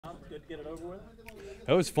Good to get it over with?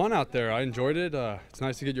 It was fun out there. I enjoyed it. It's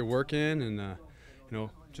nice to get your work in and,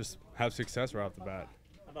 just have success right off the bat.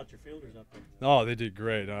 How about your fielders up there? Oh, they did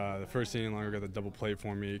great. The first inning, Longer got the double play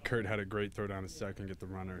for me. Kurt had a great throw down to second, get the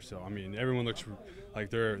runner. So, I mean, everyone looks like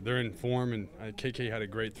they're in form, and KK had a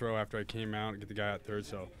great throw after I came out and get the guy at third.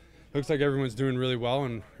 So, looks like everyone's doing really well,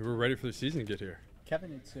 and we're ready for the season to get here.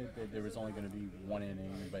 Kevin had said that there was only going to be one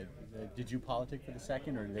inning, but did you politic for the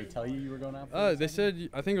second, or did they tell you were going out for the They second? said,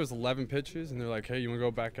 I think it was 11 pitches, and they're like, hey, you want to go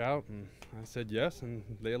back out? And I said yes, and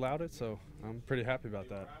they allowed it, so I'm pretty happy about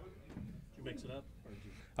that. Did you mix it up? Or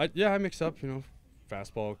did you... I mix up,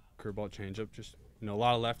 fastball, curveball, changeup. Just, a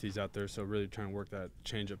lot of lefties out there, so really trying to work that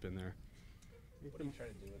changeup in there. What are you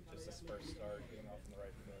trying to do with just this first start, getting off on the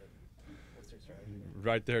right foot? What's your strategy?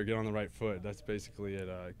 Right there, get on the right foot. That's basically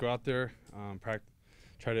it. Go out there,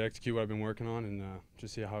 try to execute what I've been working on, and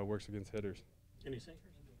just see how it works against hitters. Any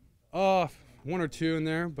sinkers? One or two in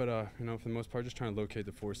there, but for the most part, just trying to locate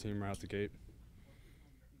the four seam right out the gate.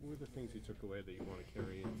 What were the things you took away that you want to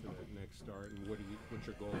carry into that next start, and what's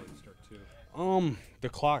your goal in start two? The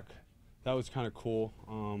clock, that was kind of cool.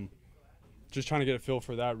 Just trying to get a feel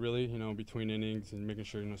for that, really. Between innings and making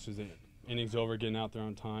sure as soon as the innings over, getting out there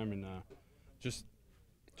on time, and just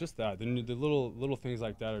that. The little things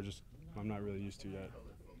like that are just I'm not really used to yet.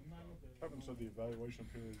 Kevin said the evaluation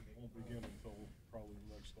period won't begin until probably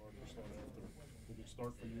the next start or start after. Did it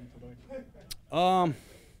start for you today?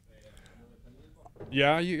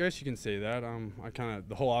 Yeah, I guess you can say that.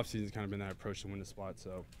 The whole offseason's kind of been that approach to win the spot,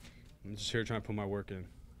 so I'm just here trying to put my work in.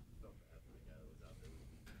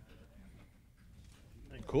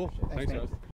 Cool. Thanks, guys.